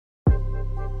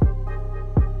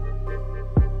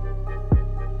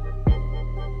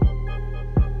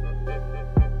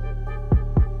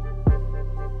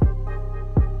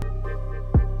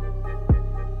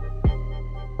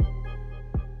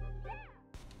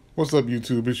What's up,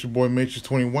 YouTube? It's your boy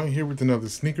Matrix21 here with another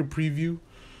sneaker preview.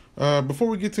 Before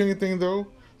we get to anything though,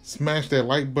 smash that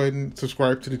like button,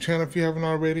 subscribe to the channel if you haven't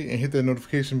already, and hit that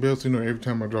notification bell so you know every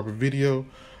time I drop a video.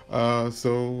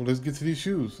 So let's get to these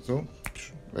shoes. So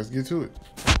let's get to it.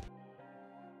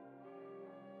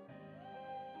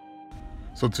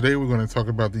 So today we're going to talk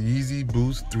about the Yeezy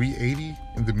Boost 380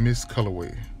 in the Mist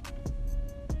colorway.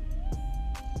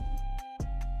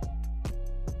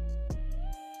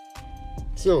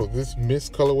 So this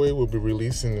Mist colorway will be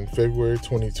releasing in February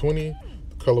 2020.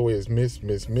 The colorway is Mist,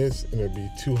 and it'll be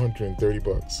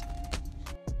 $230.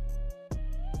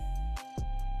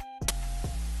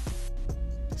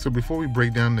 So before we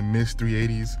break down the Mist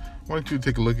 380s, I want you to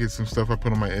take a look at some stuff I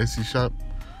put on my Etsy shop.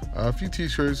 A few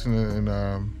t-shirts and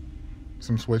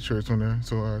some sweatshirts on there.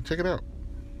 So check it out.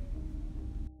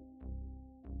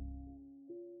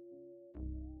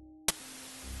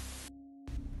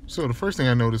 So the first thing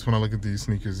I noticed when I look at these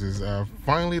sneakers is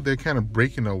finally they're kind of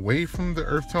breaking away from the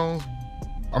earth tones.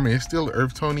 I mean, it's still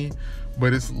earth tony,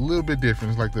 but it's a little bit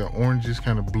different. It's like the orangish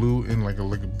kind of blue and like a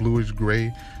bluish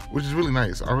gray, which is really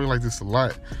nice. I really like this a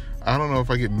lot. I don't know if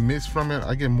I get mist from it.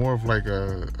 I get more of like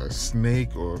a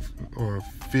snake or a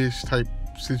fish type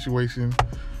situation.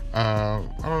 I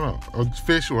don't know, a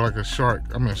fish or like a shark.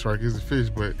 I mean, a shark is a fish,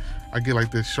 but I get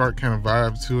like this shark kind of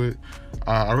vibe to it.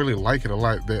 I really like it a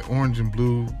lot. That orange and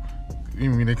blue, I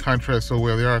mean, they contrast so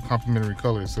well. They are complementary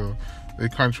colors, so they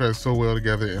contrast so well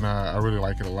together, and I really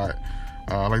like it a lot.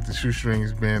 I like the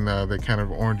shoestrings being that kind of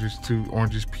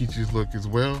orangish peaches look as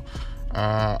well.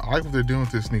 I like what they're doing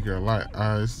with this sneaker a lot.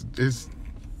 It's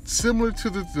similar to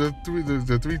the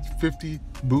 350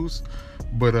 Boost,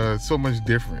 but so much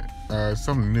different.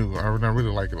 Something new. I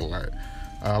really like it a lot.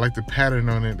 I like the pattern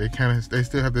on it. They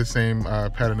still have the same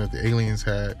pattern that the aliens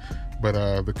had, but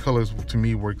the colors to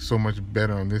me work so much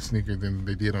better on this sneaker than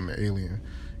they did on the alien.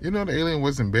 You know, the alien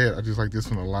wasn't bad. I just like this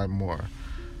one a lot more.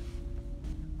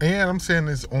 And I'm saying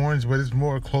it's orange, but it's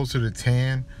more closer to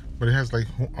tan, but it has like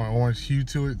an orange hue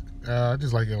to it. I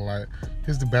just like it a lot.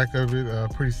 Here's the back of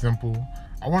it. Pretty simple.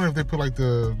 I wonder if they put like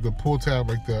the pull tab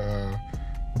like the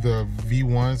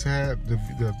V1s had, the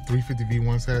 350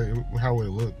 V1s had, how would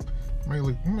it look?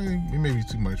 It may be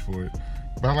too much for it,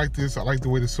 but I like this. I like the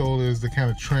way the sole is, the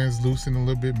kind of translucent, a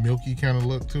little bit milky kind of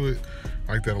look to it.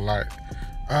 I like that a lot.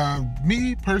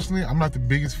 Me personally, I'm not the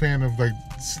biggest fan of like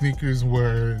sneakers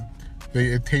where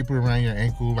they taper around your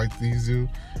ankle like these do.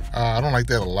 I don't like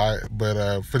that a lot,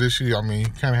 but for this shoe, I mean, you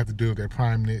kind of have to do it with that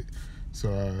prime knit,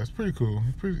 so it's pretty cool.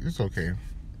 It's okay.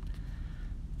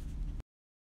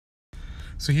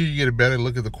 So here you get a better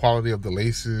look at the quality of the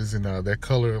laces and that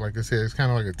color. Like I said, it's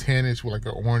kind of like a tannish with like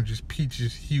an orangish,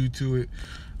 peachish hue to it,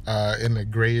 and the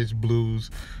grayish blues.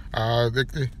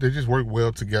 They just work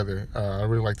well together. I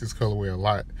really like this colorway a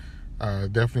lot.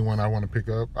 Definitely one I want to pick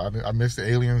up. I miss the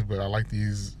aliens, but I like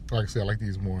these. Like I said, I like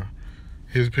these more.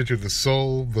 Here's a picture of the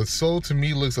sole. The sole to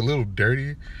me looks a little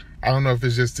dirty. I don't know if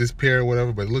it's just this pair or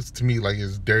whatever, but it looks to me like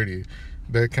it's dirty.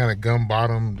 That kind of gum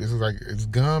bottom. This is like, it's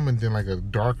gum and then like a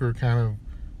darker kind of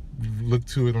look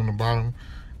to it on the bottom,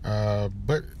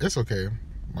 but it's okay.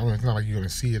 I mean, it's not like you're gonna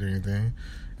see it or anything.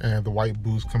 And the white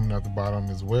boost coming out the bottom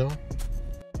as well.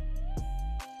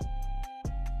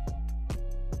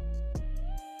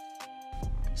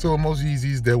 So in most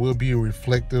Yeezys, there will be a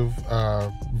reflective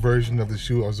version of the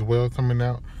shoe as well coming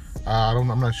out.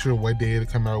 I'm not sure what day it'll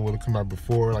come out. Will it come out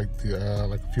before like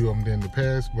a few of them did in the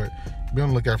past? But be on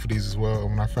the lookout for these as well.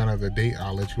 And when I find out the date,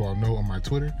 I'll let you all know on my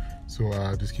Twitter. So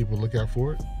just keep a lookout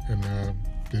for it and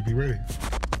just be ready.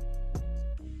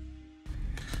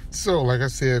 So like I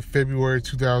said, February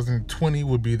 2020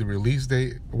 would be the release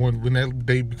date. When that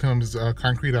date becomes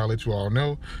concrete, I'll let you all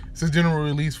know. It's a general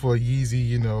release for Yeezy.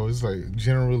 You know, it's like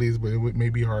general release, but it may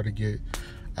be hard to get.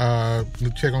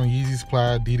 Check on Yeezy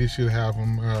Supply. Adidas should have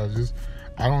them.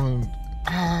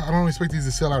 I don't expect these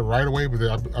to sell out right away, but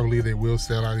I believe they will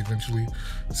sell out eventually.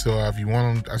 So if you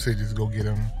want them, I say just go get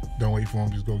them. Don't wait for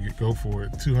them. Just go for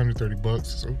it. $230.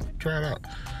 So try it out.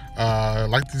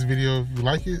 Like this video if you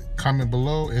like it. Comment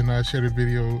below and share the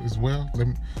video as well.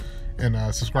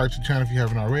 Subscribe to the channel if you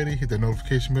haven't already. Hit that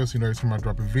notification bell so you know every time I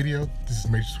drop a video. This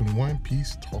is Matrix21.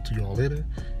 Peace. Talk to you all later.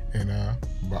 And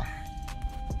bye.